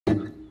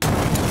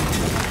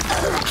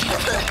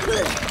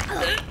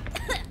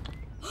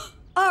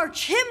Our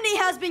chimney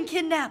has been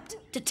kidnapped.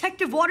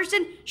 Detective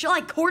Watterson, shall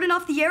I cordon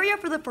off the area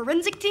for the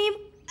forensic team?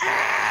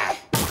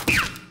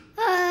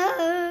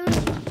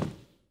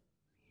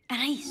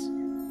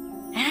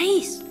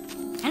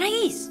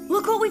 Anais,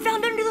 look what we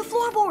found under the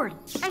floorboard.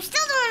 I'm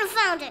still the one who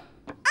found it.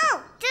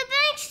 Oh, the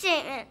bank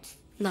statements.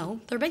 No,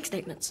 they're bank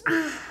statements.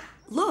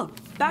 Look,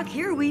 back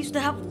here we used to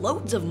have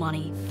loads of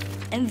money.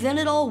 And then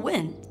it all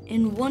went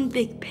in one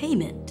big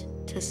payment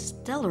to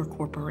Stellar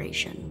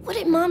Corporation. What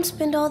did Mom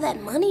spend all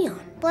that money on?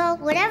 Well,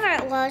 whatever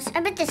it was, I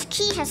bet this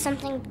key has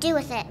something to do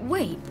with it.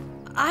 Wait,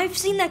 I've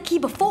seen that key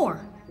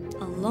before.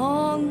 A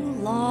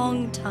long,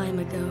 long time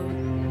ago.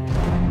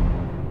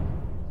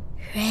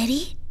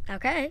 Ready?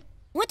 Okay.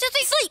 1, 2,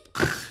 3,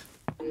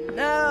 sleep!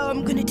 Now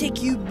I'm gonna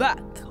take you back,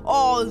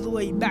 all the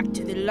way back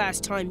to the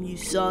last time you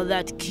saw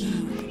that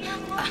key.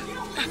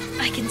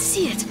 I can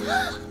see it.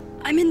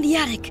 I'm in the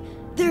attic.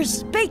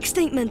 There's bank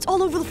statements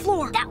all over the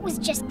floor. That was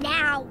just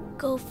now.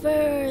 Go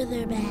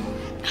further back.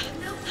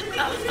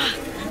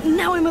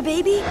 Now I'm a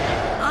baby.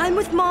 I'm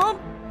with Mom.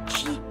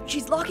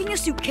 She's locking a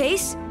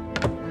suitcase.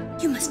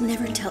 You must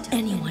never tell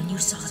anyone you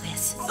saw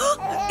this.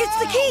 It's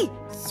the key!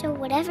 So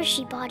whatever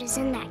she bought is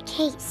in that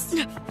case.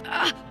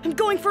 I'm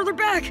going further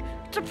back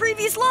to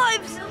previous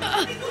lives.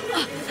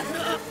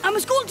 I'm a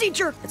school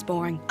teacher. It's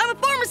boring. I'm a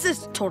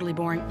pharmacist. Totally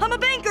boring. I'm a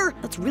banker.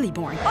 That's really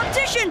boring.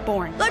 Optician.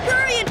 Boring.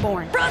 Librarian.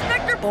 Boring.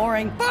 Prospector.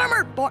 Boring.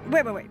 Farmer.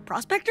 Wait.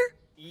 Prospector?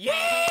 Yeah!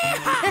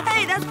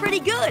 Hey, that's pretty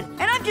good.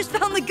 And I've just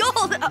found the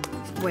gold.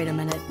 Wait a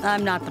minute.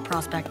 I'm not the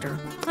prospector.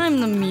 I'm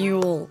the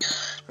mule.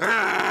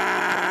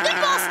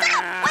 Gumball,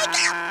 stop! Wake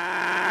up!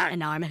 And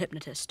now I'm a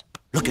hypnotist.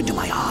 Look into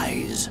my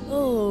eyes.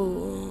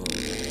 Oh.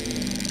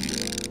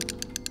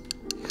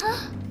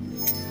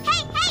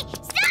 Hey,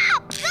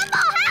 stop!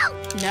 Gumball,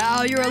 help!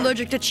 Now you're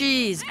allergic to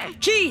cheese.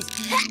 Cheese!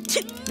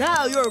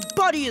 Now your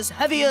body is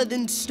heavier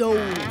than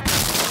stone.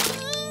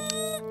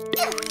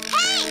 Hey,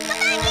 come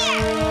back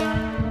here!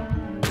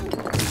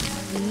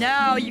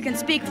 Now you can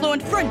speak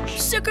fluent French.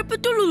 Hey!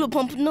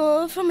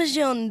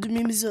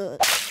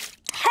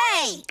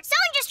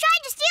 Someone just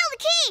tried to steal the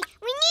key!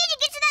 We need to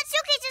get to that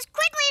suitcase as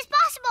quickly as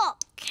possible!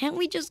 Can't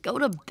we just go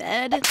to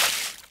bed?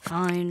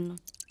 Fine.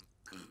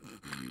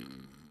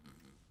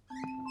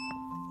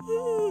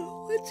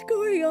 What's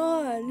going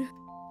on?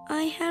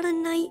 I had a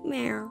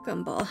nightmare.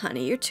 Gumball,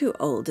 honey, you're too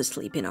old to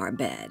sleep in our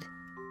bed.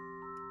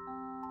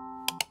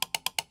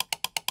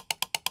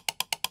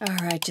 All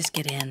right, just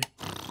get in.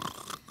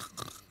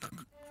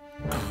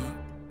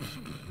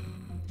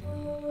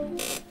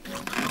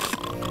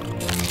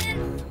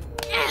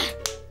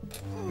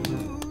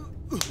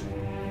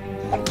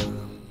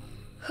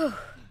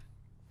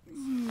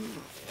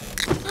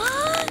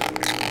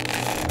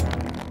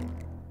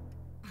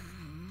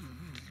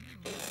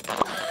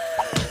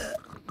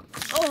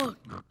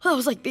 Oh, that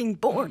was like being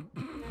born.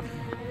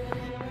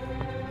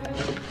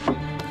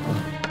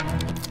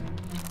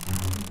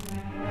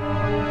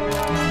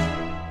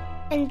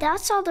 And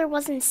that's all there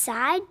was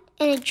inside?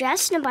 An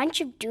address and a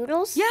bunch of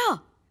doodles? Yeah,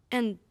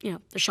 and,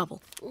 the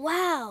shovel.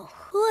 Wow,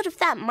 who would have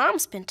thought Mom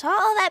spent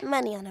all that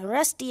money on a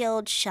rusty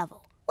old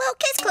shovel? Well,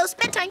 case closed,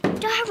 bedtime.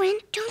 Darwin,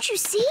 don't you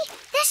see?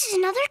 This is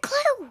another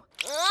clue.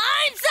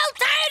 I'm so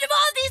tired of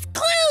all these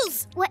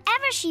clues!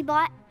 Whatever she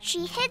bought,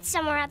 she hid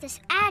somewhere at this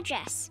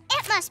address.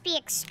 It must be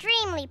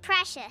extremely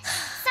precious.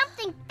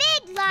 Something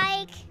big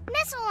like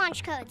missile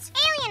launch codes,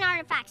 alien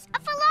artifacts, a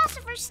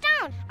philosopher's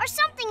stone, or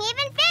something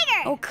even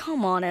bigger. Oh,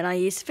 come on,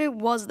 Anais. If it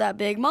was that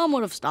big, Mom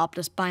would have stopped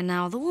us by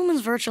now. The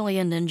woman's virtually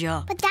a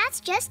ninja. But that's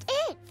just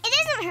it. It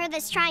isn't her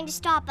that's trying to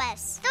stop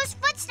us. Those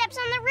footsteps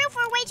on the roof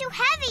were way too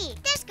heavy.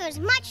 This goes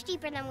much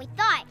deeper than we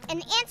thought, and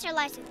the answer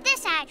lies with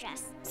this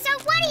address. So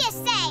what do you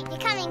say? You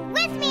coming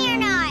with me or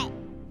not?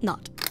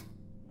 Not.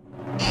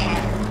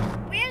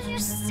 Where's your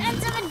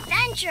sense of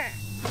adventure?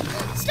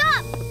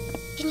 Stop!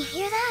 Can you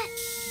hear that?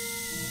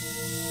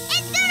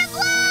 It's gonna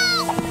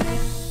blow!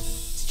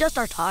 It's just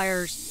our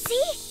tires.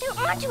 See?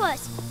 They're onto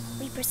us.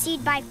 We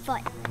proceed by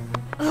foot.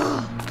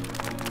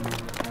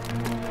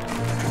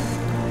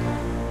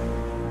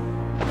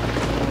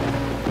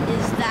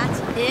 Is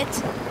that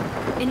it?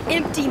 An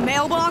empty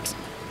mailbox?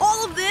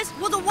 All of this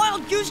was a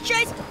wild goose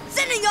chase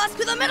sending us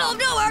to the middle of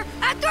nowhere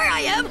at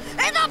 3 a.m.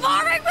 in the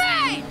pouring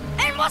rain!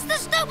 And what's the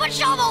stupid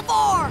shovel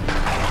for?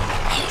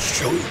 I'll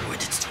show you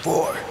what it's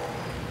for.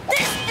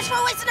 This is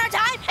for wasting our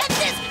time, and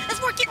this is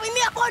for keeping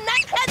me up all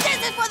night, and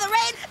this is for the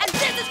rain, and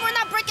this is for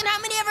not breaking how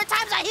many ever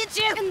times I hit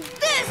you. And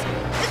this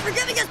is for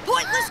giving us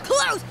pointless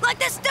clues like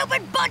this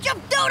stupid bunch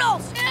of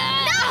doodles!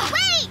 No,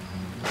 wait!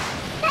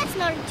 That's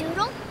not a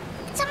doodle.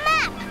 It's a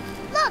map.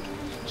 Look,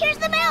 here's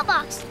the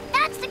mailbox.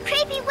 That's the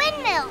creepy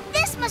windmill.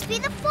 This must be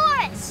the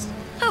forest.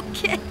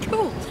 Okay,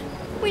 cool.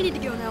 We need to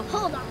go now.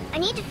 Hold on. I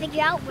need to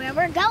figure out where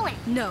we're going.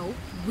 No,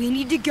 we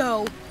need to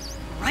go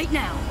right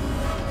now.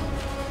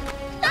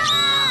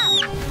 Ah!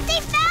 They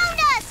found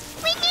us!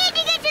 We need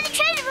to get to the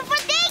treasure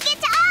before they get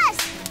to us!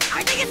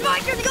 I think it's my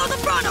turn to go to the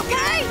front,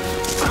 okay?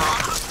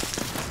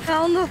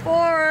 Found the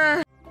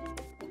forest.